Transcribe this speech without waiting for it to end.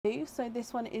So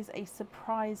this one is a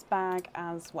surprise bag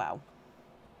as well.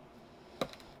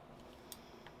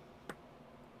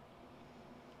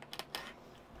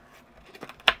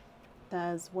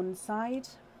 There's one side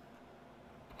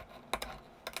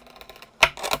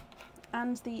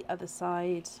and the other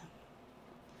side,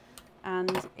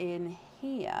 and in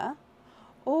here,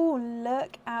 oh,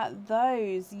 look at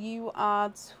those, you are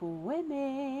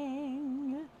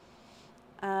twinning.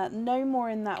 No more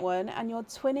in that one, and you're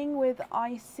twinning with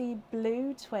Icy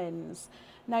Blue twins.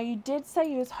 Now you did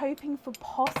say you was hoping for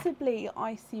possibly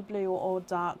Icy Blue or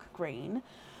dark green,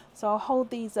 so I'll hold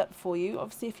these up for you.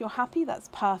 Obviously if you're happy, that's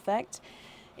perfect.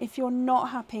 If you're not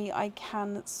happy, I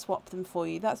can swap them for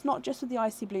you. That's not just with the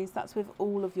Icy Blues, that's with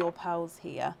all of your pearls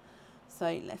here. So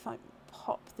if I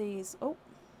pop these, oh,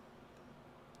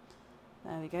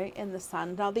 there we go, in the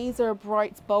sand. Now these are a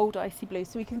bright, bold Icy Blue,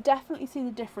 so we can definitely see the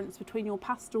difference between your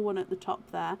pastel one at the top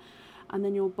there and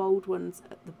then your bold ones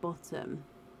at the bottom.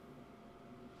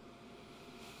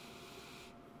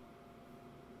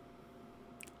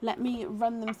 Let me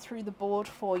run them through the board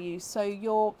for you. So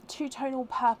your two-tonal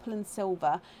purple and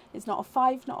silver is not a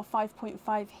 5, not a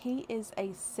 5.5. He is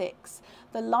a 6.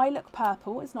 The lilac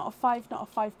purple is not a 5, not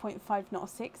a 5.5, not a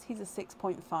 6. He's a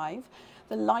 6.5.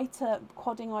 The lighter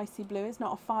quadding Icy Blue is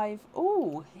not a 5.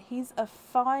 Oh, he's a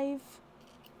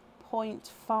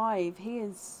 5.5. He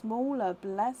is smaller,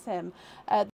 bless him.